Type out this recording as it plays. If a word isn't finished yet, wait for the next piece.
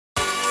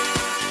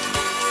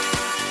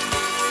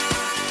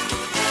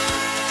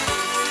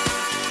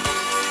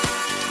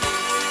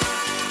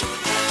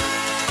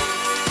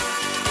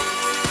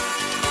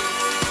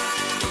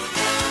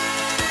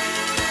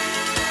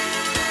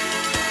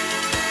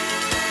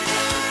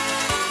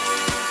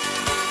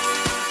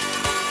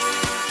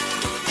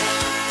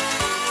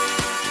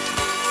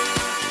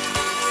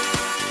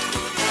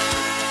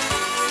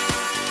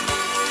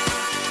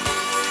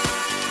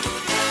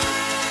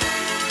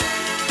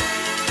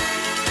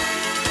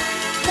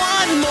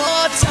One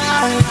more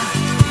time.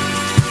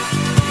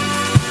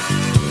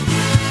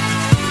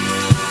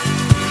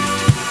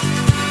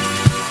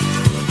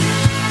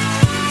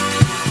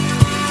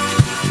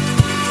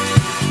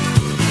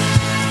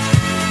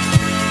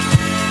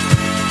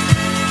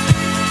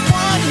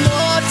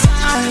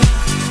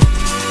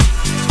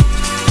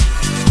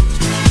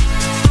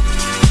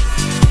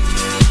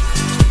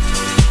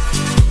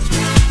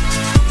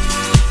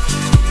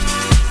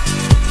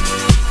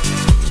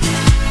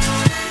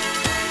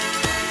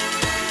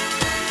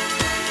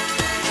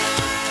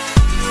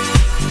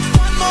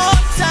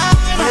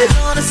 We're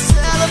gonna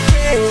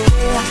celebrate,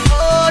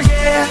 oh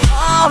yeah,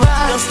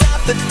 alright. Don't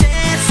stop the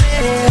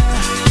dancing.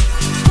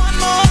 One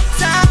more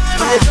time.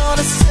 We're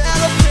gonna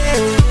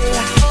celebrate,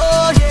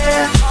 oh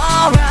yeah,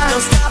 alright.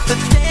 Don't stop the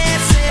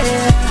dancing.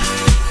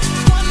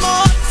 One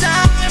more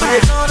time.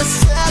 We're gonna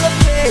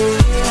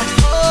celebrate,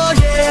 oh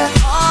yeah,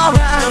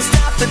 alright. Don't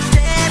stop the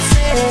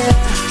dancing.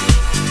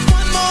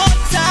 One more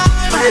time.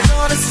 We're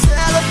gonna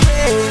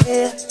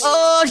celebrate,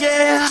 oh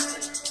yeah.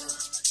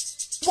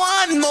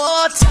 One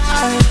more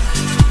time.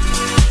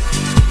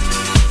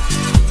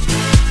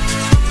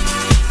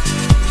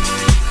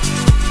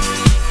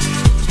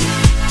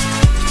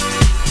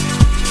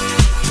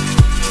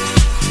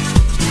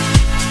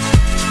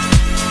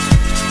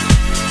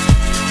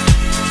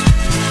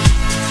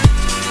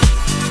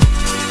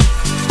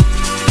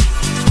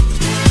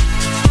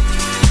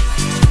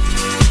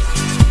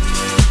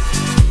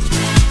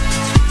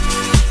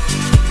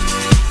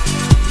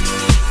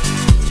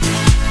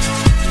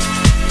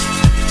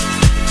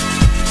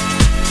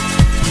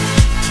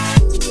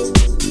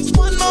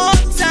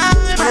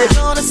 We're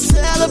gonna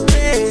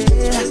celebrate,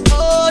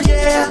 oh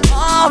yeah,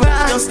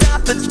 alright. Don't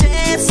stop the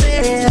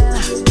dancing.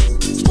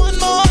 One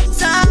more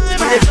time.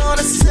 We're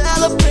gonna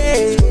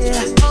celebrate,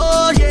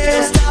 oh yeah.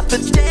 Don't stop the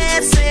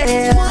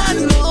dancing.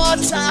 One more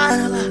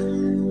time.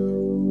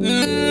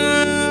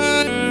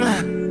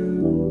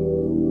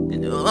 You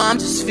know I'm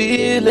just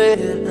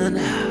feeling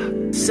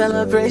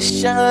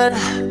celebration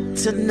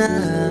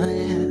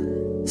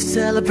tonight.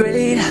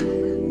 Celebrate,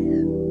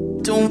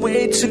 don't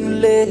wait too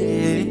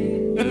late.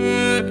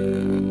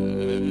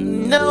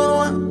 No,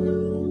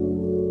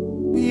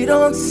 we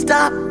don't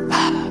stop.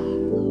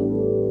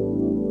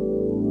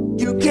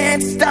 You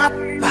can't stop.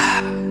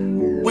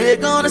 We're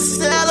gonna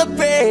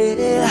celebrate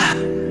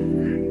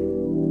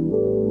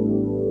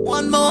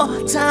one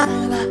more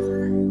time.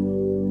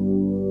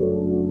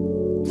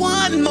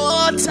 One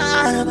more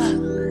time.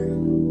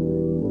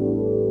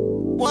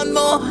 One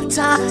more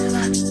time.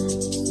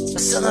 A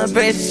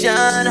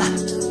celebration.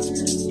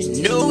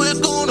 You know we're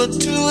gonna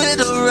do it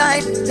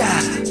right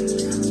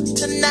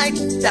tonight.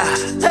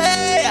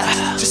 Hey,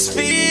 just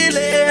feel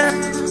it.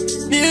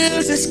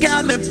 Music's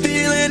got me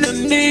feeling the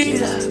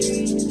need.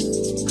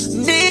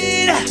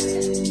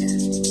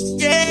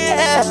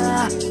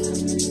 Yeah.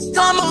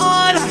 Come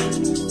on.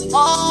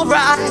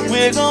 Alright,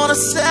 we're gonna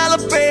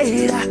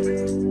celebrate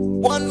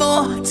one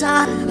more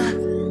time.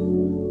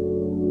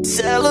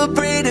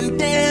 Celebrate and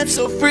dance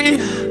so free.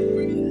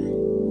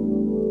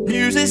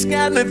 Music's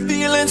got me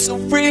feeling so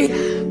free.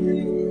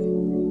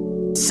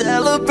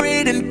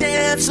 Celebrate and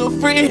dance so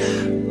free.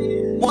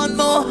 One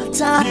more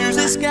time.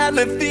 Music's got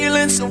me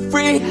feeling so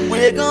free.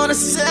 We're gonna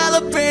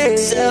celebrate.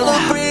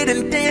 Celebrate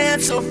and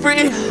dance so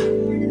free.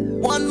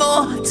 One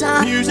more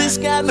time. Music's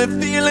got me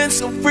feeling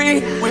so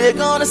free. We're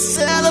gonna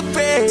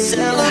celebrate.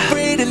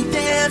 Celebrate and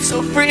dance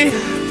so free.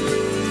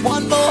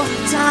 One more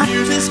time.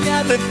 Music's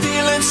got me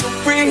feeling so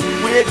free.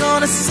 We're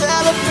gonna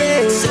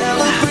celebrate.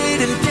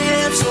 Celebrate and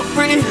dance so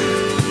free.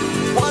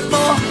 One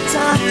more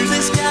time.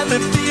 Music's got me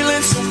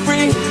feeling so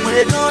free.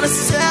 We're gonna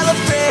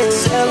celebrate.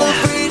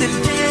 Celebrate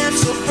and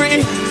dance so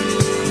free.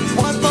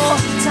 One more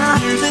time.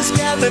 Music's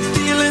got me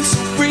feeling so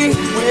free.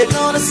 We're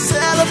gonna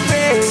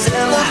celebrate.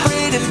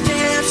 Celebrate and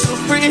dance so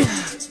free.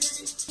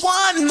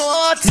 One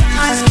more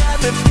time. Music's got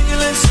me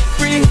feeling so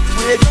free. We're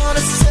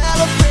gonna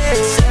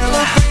celebrate.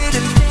 Celebrate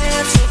and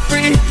dance so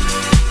free.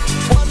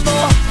 One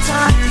more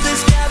time.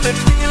 Music's got me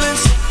feeling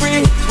so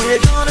free.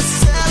 We're gonna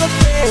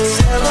celebrate.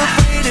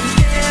 Celebrate and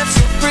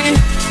dance so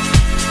free.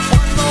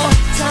 One more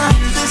time.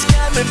 Music's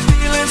got me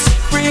feeling so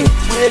free.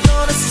 We're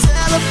gonna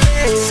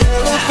celebrate.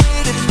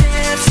 Celebrate and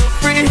dance so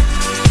free.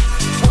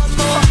 One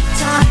more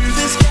time.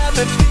 Music's got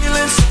me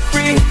feeling so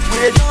free.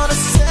 We're gonna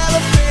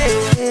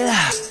celebrate.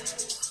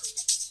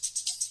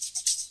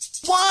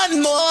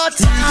 One more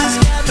time.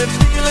 Music's got me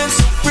feeling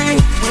so free.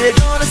 We're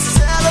gonna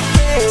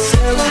celebrate.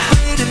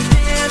 Celebrate and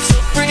dance so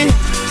free.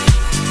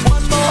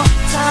 One more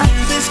time.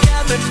 Music's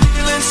got me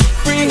feeling so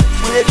free.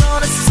 We're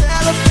gonna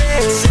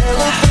celebrate.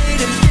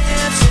 Celebrate and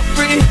dance so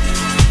free.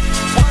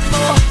 One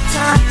more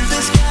time.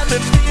 Music's got me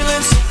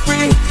feeling so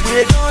free.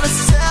 We're gonna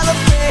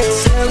celebrate.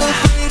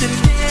 Celebrate and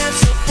dance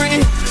so free.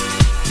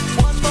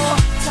 One more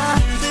time.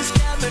 Music's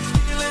got me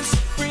feeling so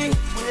free.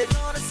 We're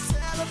gonna celebrate.